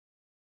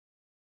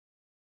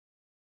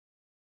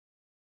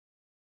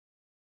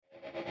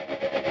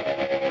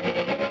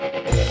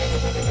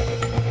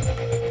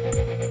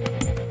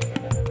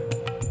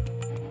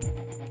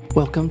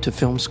Welcome to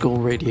Film School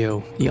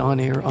Radio, the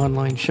on-air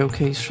online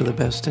showcase for the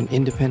best in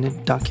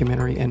independent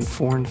documentary and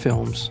foreign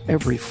films,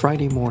 every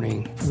Friday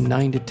morning from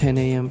 9 to 10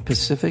 a.m.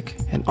 Pacific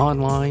and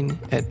online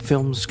at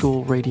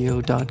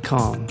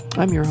filmschoolradio.com.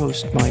 I'm your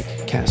host,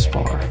 Mike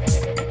Kaspar.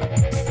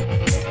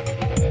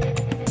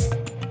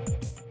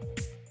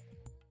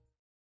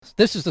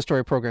 This is the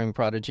story of programming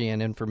prodigy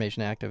and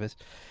information activist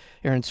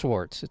Aaron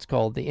Swartz. It's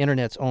called The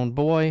Internet's Own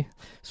Boy.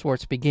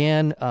 Swartz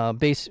began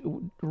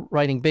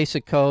writing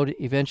basic code,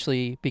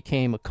 eventually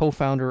became a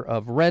co-founder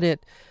of Reddit,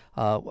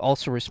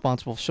 also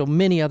responsible for so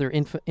many other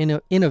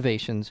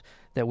innovations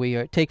that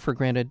we take for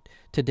granted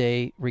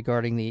today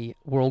regarding the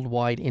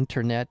worldwide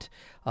Internet.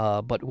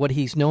 But what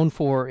he's known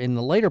for in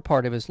the later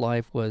part of his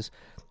life was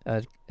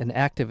an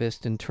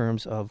activist in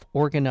terms of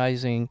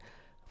organizing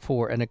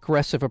for an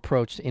aggressive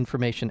approach to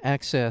information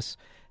access.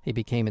 He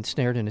became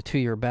ensnared in a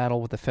 2-year battle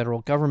with the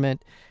federal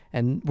government,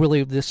 and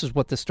really this is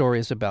what the story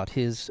is about,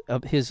 his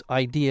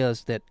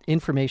ideas that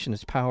information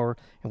is power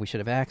and we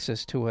should have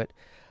access to it.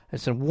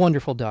 It's a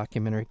wonderful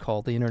documentary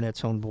called The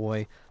Internet's Own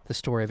Boy, the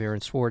story of Aaron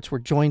Swartz. We're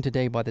joined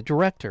today by the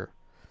director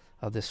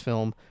of this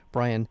film,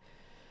 Brian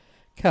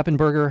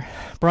Kappenberger.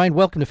 Brian,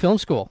 welcome to Film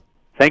School.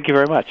 Thank you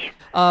very much.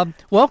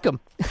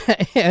 Welcome.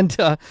 And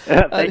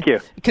thank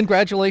you.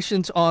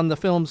 Congratulations on the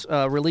film's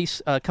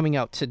release coming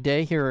out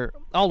today here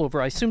all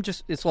over. I assume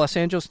just it's Los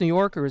Angeles, New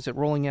York, or is it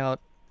rolling out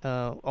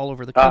all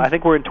over the country? I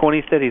think we're in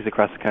 20 cities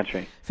across the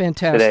country.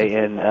 Fantastic.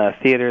 Today in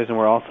theaters, and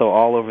we're also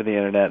all over the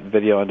Internet,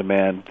 video on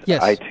demand,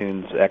 yes.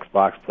 iTunes,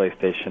 Xbox,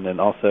 PlayStation,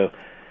 and also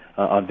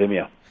on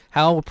Vimeo.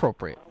 How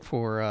appropriate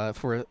for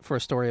a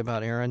story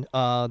about Aaron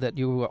that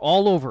you were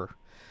all over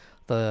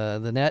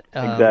the net.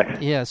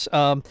 Exactly. Yes.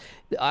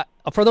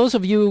 For those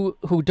of you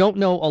who don't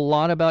know a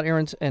lot about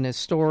Aaron and his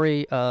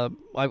story,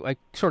 I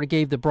sort of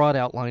gave the broad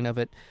outline of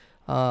it.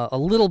 A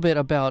little bit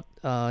about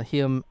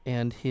him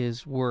and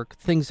his work,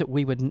 things that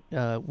we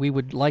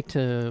would like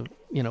to,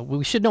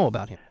 we should know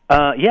about him.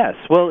 Yes.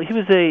 Well, he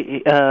was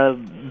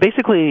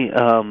basically,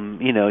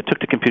 took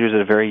to computers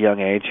at a very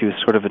young age. He was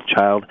sort of a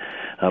child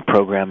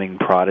programming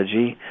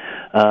prodigy.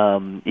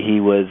 He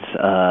was,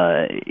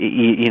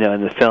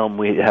 in the film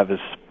we have his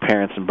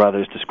parents and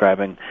brothers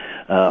describing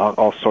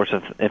all sorts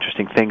of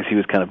interesting things he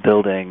was kind of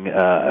building,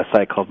 a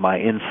site called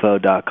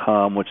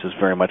myinfo.com, which is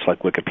very much like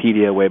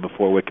Wikipedia, way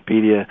before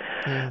Wikipedia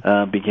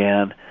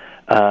began.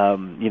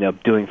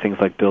 Doing things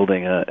like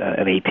building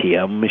an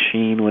ATM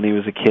machine when he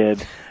was a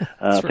kid,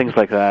 things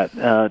like that,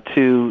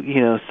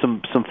 to,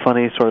 some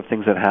funny sort of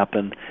things that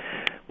happen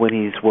when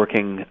he's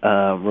working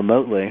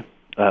remotely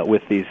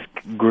with these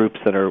groups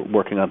that are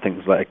working on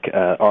things like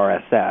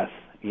RSS,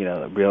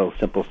 real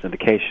simple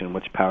syndication,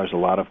 which powers a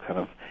lot of kind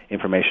of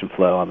information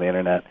flow on the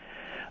Internet.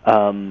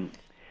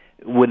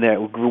 When the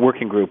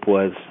working group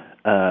was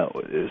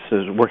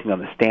working on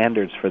the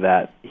standards for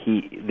that,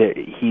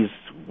 he's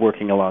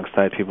working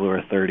alongside people who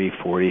are 30,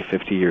 40,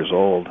 50 years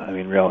old. I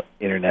mean, real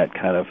Internet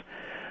kind of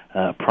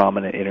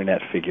prominent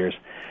Internet figures.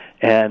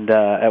 And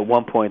at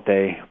one point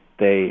they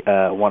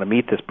want to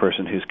meet this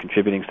person who's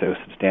contributing so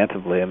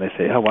substantively, and they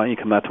say, why don't you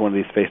come out to one of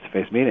these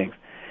face-to-face meetings?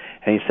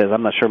 And he says,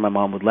 I'm not sure my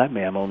mom would let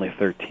me. I'm only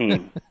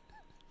 13.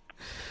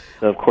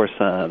 So, of course,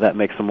 that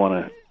makes them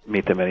want to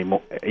meet them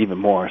even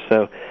more.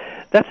 So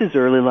that's his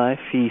early life.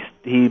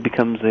 He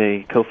becomes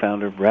a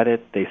co-founder of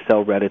Reddit. They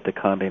sell Reddit to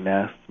Condé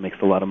Nast,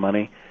 makes a lot of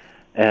money,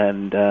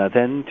 and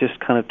then just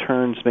kind of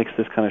makes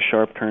this kind of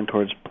sharp turn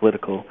towards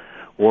political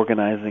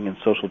organizing and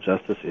social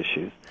justice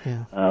issues.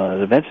 Yeah.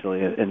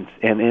 Eventually, and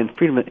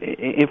freedom,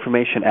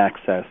 information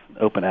access,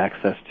 open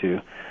access to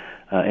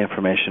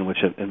information, which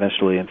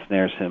eventually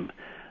ensnares him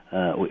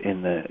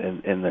in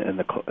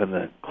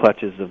the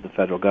clutches of the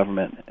federal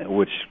government,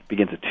 which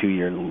begins a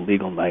 2-year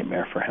legal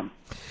nightmare for him.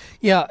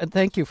 Yeah,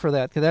 thank you for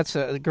that. That's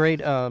a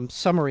great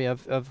summary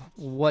of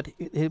what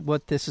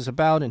this is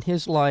about in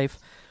his life.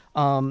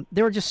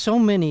 There are just so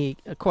many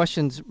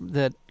questions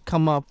that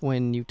come up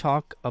when you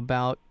talk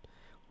about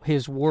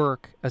his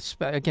work,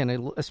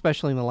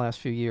 especially in the last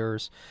few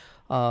years,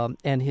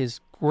 and his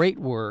great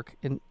work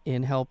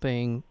in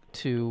helping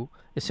to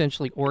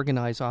essentially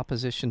organize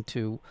opposition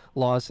to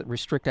laws that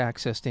restrict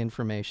access to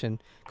information,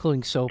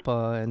 including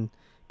SOPA and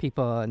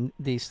PIPA and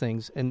these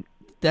things. And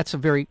that's a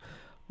very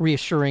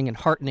reassuring and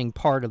heartening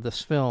part of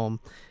this film.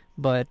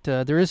 But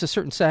there is a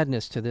certain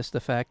sadness to this,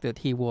 the fact that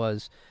he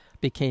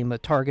became a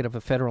target of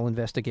a federal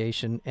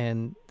investigation,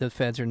 and the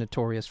feds are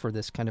notorious for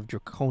this kind of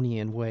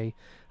draconian way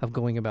of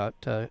going about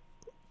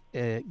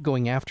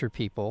going after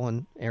people,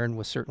 and Aaron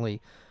was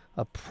certainly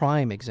a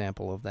prime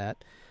example of that.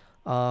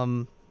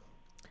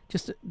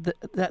 Just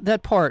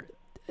that part,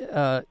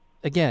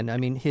 again, I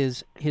mean,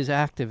 his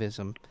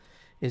activism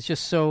is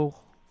just so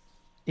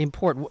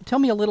important. Tell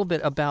me a little bit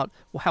about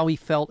how he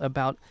felt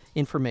about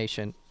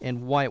information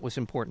and why it was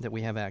important that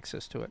we have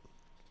access to it.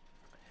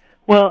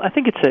 Well, I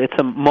think it's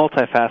a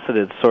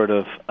multifaceted sort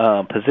of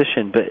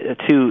position, but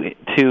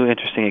two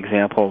interesting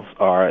examples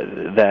are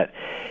that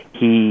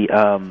he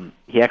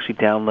actually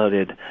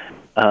downloaded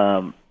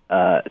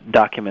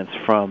documents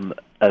from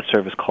a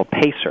service called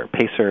Pacer.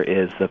 Pacer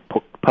is the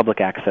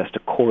public access to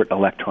court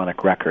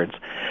electronic records.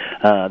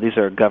 These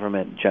are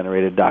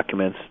government-generated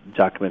documents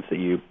that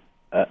you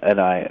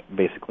and I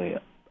basically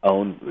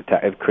own,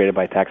 created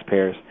by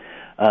taxpayers.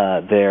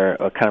 They're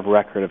a kind of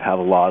record of how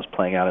the law is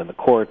playing out in the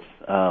courts.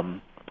 It's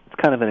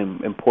kind of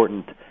an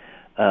important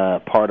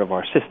part of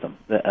our system,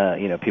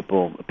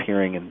 people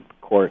appearing in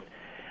court.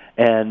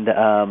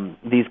 And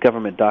these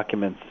government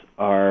documents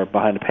are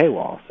behind a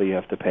paywall, so you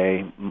have to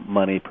pay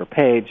money per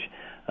page,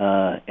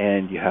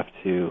 and you have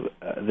to,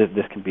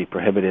 this can be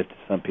prohibitive to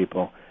some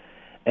people.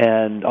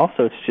 And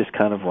also it's just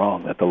kind of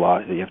wrong that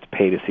that you have to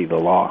pay to see the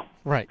law.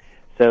 Right.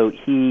 So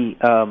he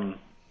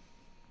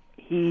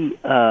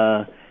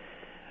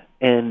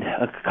and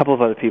a couple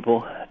of other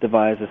people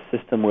devised a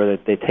system where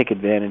they take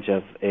advantage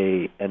of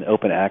an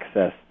open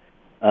access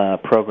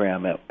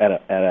program at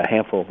a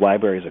handful of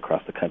libraries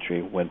across the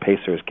country when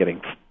Pacer is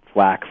getting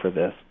flack for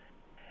this.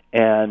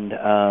 And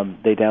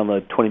they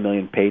download 20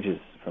 million pages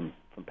from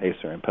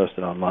Pacer and post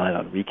it online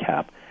on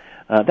Recap.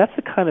 That's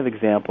the kind of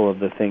example of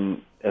the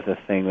thing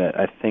that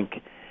I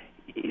think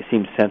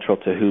seems central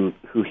to who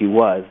he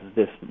was.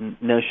 This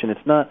notion,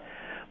 it's not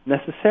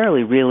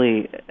necessarily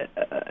really,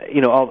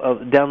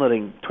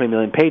 downloading 20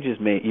 million pages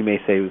you may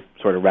say was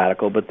sort of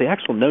radical, but the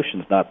actual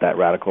notion is not that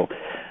radical.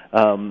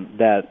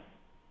 That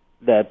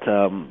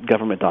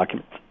government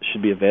documents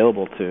should be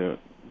available to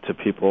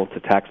people, to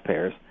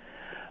taxpayers,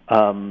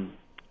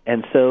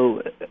 and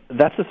so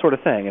that's the sort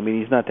of thing. I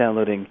mean, he's not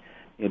downloading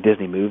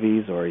Disney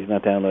movies, or he's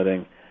not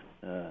downloading.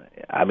 It's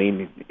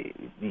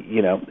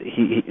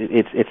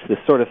the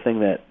sort of thing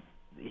that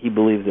he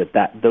believes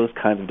that those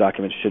kinds of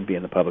documents should be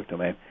in the public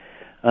domain.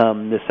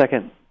 The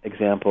second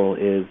example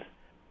is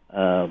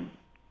JSTOR.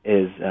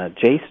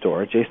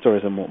 JSTOR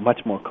is a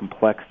much more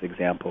complex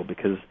example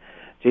because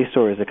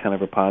JSTOR is a kind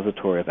of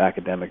repository of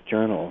academic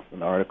journals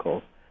and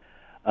articles,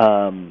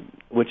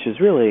 which is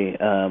really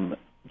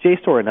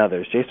JSTOR and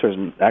others. JSTOR is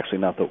actually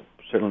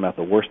certainly not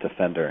the worst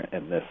offender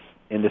in this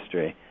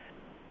industry.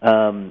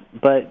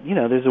 But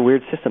there's a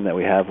weird system that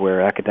we have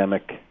where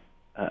academics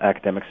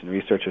and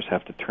researchers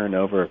have to turn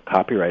over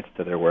copyrights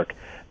to their work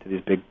to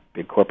these big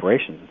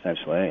corporations,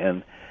 essentially,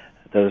 and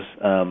those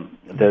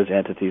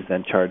entities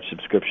then charge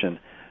subscription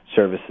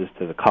services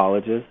to the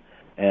colleges.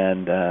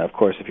 And of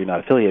course, if you're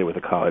not affiliated with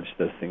a college,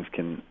 those things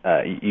can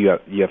you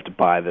have to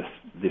buy this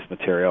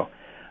material,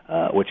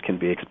 which can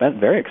be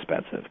very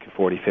expensive,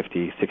 $40,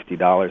 $50,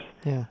 $60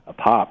 a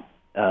pop.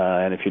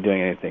 And if you're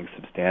doing anything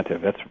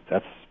substantive,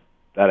 that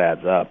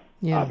adds up,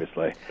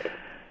 obviously.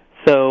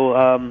 So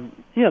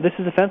this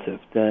is offensive.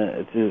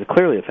 It's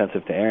clearly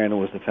offensive to Aaron. It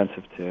was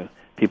offensive to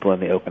people in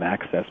the open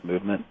access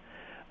movement.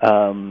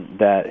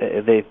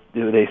 That they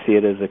see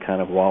it as a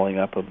kind of walling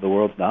up of the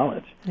world's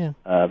knowledge,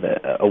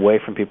 away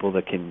from people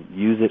that can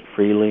use it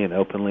freely and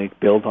openly,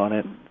 build on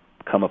it,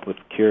 come up with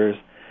cures,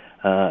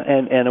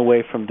 and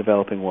away from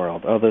developing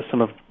world. Although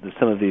some of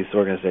these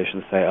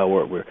organizations say,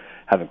 we're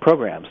having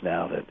programs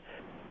now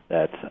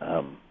that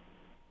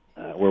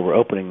where we're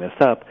opening this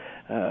up.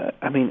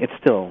 It's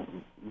still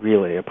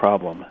really a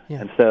problem,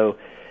 and so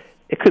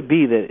it could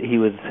be that he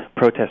was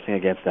protesting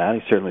against that.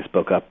 He certainly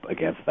spoke up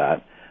against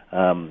that.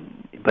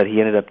 But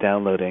he ended up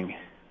downloading,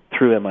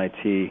 through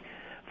MIT,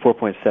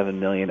 4.7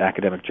 million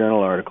academic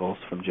journal articles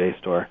from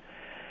JSTOR,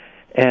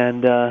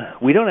 and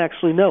we don't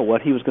actually know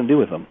what he was going to do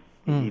with them.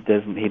 He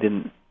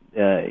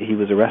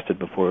was arrested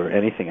before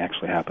anything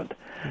actually happened.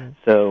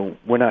 So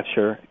we're not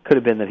sure. It could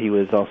have been that he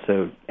was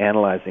also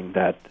analyzing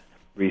that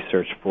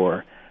research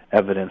for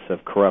evidence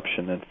of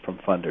corruption and from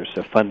funders,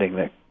 so funding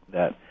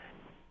that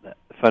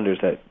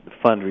funders that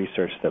fund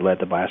research that led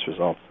to biased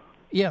results.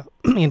 Yeah,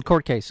 in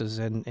court cases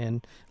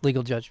and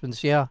legal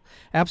judgments. Yeah,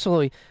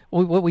 absolutely.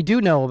 What we do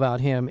know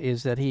about him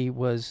is that he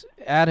was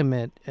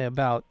adamant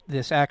about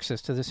this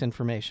access to this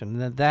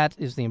information. And that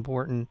is the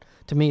important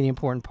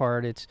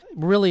part. It's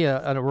really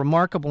a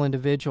remarkable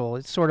individual.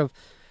 It's sort of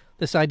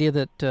this idea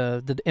that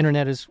the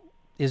Internet is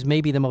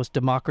maybe the most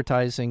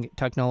democratizing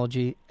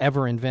technology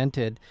ever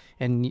invented,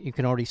 and you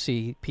can already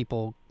see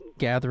people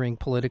gathering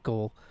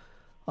political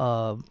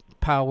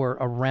power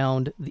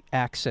around the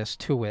access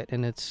to it,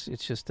 and it's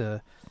just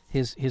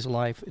his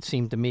life, it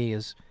seemed to me,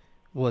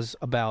 was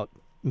about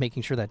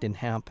making sure that didn't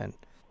happen.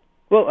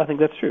 Well, I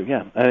think that's true.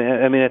 Yeah,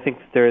 I think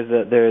there is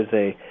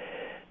a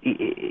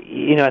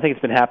I think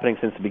it's been happening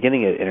since the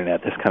beginning of the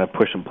Internet. This kind of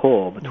push and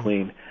pull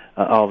between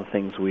all the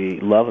things we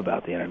love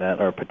about the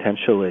Internet, or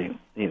potentially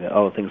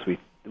all the things we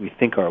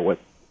think are what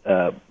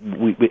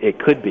it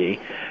could be,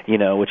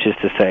 which is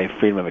to say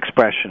freedom of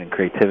expression and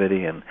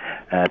creativity and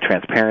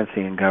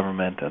transparency in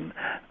government and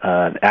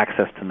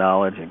access to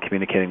knowledge and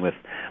communicating with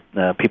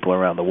people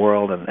around the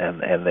world and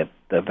the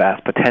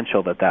vast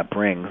potential that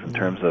brings in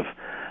terms of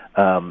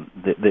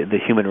the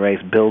human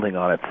race building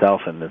on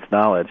itself and its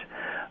knowledge,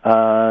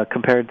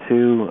 compared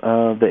to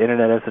the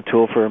Internet as a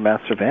tool for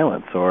mass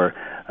surveillance or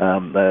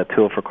a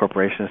tool for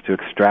corporations to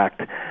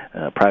extract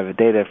private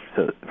data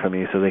from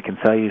you so they can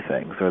sell you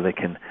things,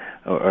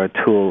 or a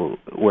tool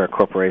where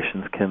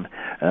corporations can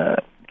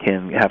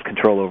can have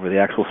control over the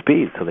actual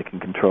speed, so they can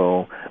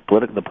control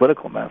the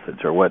political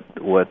message or what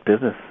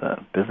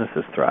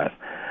businesses thrive.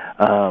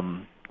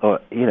 So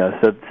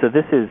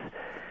this is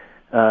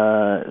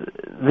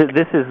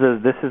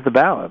this is the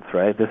balance,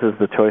 right? This is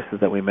the choices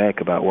that we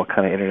make about what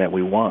kind of internet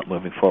we want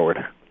moving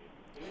forward.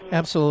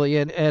 Absolutely,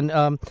 and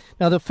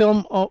now the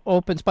film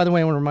opens. By the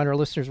way, I want to remind our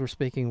listeners we're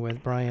speaking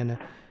with Brian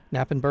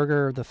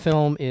Knappenberger. The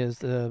film is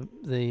the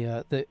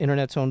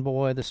Internet's Own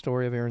Boy, the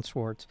story of Aaron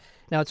Swartz.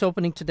 Now it's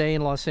opening today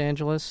in Los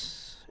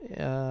Angeles,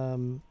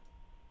 all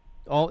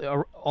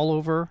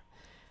over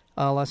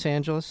Los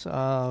Angeles,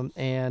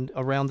 and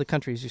around the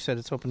country. As you said,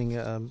 it's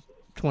opening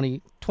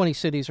 20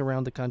 cities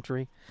around the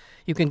country.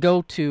 You can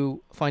go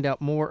to find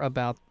out more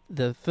about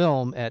the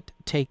film at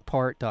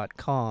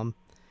takepart.com,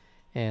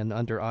 and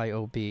under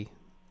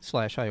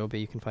IOB/IOB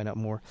you can find out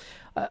more.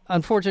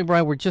 Unfortunately,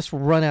 Brian, we're just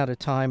run out of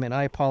time, and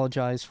I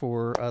apologize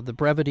for the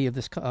brevity of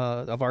this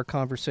of our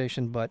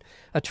conversation, but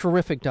a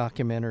terrific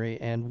documentary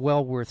and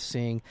well worth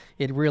seeing.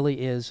 It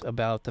really is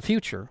about the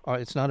future.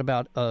 It's not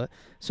about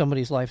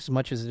somebody's life as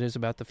much as it is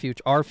about the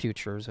future, our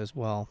futures as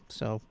well.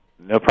 So,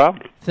 no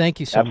problem. Thank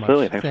you so much.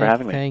 Absolutely. Thanks for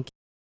having me. Thank you.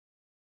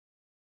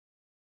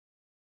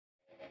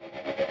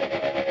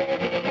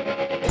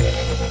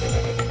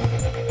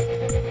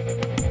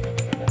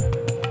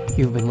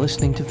 You've been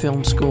listening to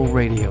Film School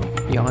Radio,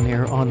 the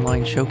on-air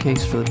online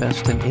showcase for the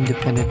best in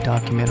independent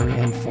documentary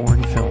and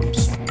foreign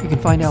films. You can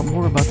find out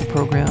more about the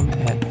program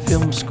at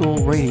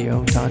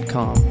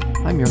filmschoolradio.com.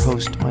 I'm your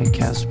host, Mike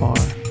Kaspar.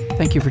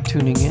 Thank you for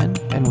tuning in,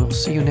 and we'll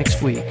see you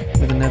next week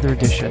with another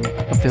edition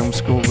of Film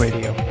School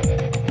Radio.